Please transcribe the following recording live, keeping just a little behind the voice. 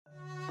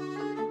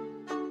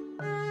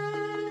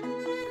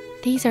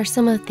These are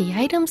some of the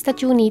items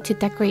that you'll need to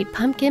decorate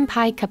pumpkin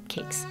pie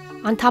cupcakes.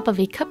 On top of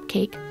a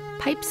cupcake,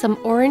 pipe some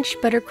orange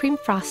buttercream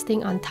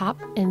frosting on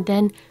top and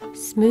then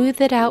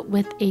smooth it out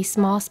with a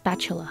small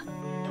spatula.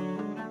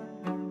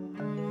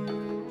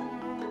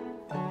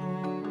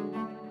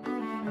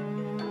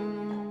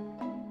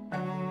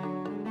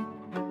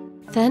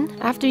 Then,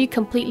 after you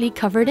completely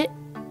covered it,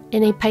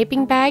 in a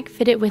piping bag,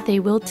 fit it with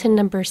a Wilton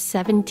number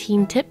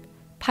 17 tip,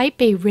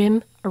 pipe a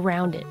rim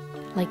around it,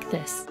 like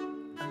this.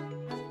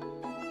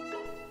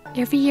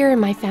 Every year in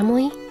my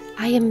family,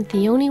 I am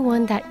the only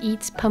one that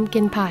eats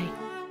pumpkin pie.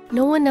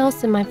 No one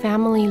else in my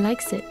family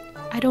likes it.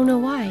 I don't know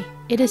why.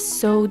 It is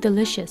so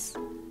delicious.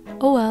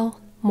 Oh well,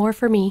 more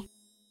for me.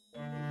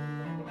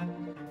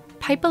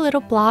 Pipe a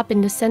little blob in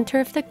the center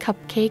of the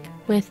cupcake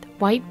with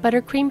white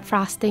buttercream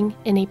frosting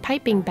in a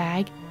piping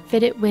bag,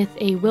 fit it with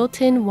a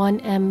Wilton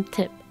 1M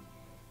tip.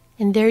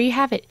 And there you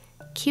have it,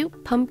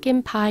 cute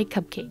pumpkin pie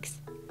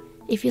cupcakes.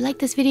 If you like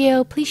this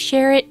video, please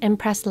share it and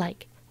press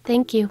like.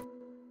 Thank you.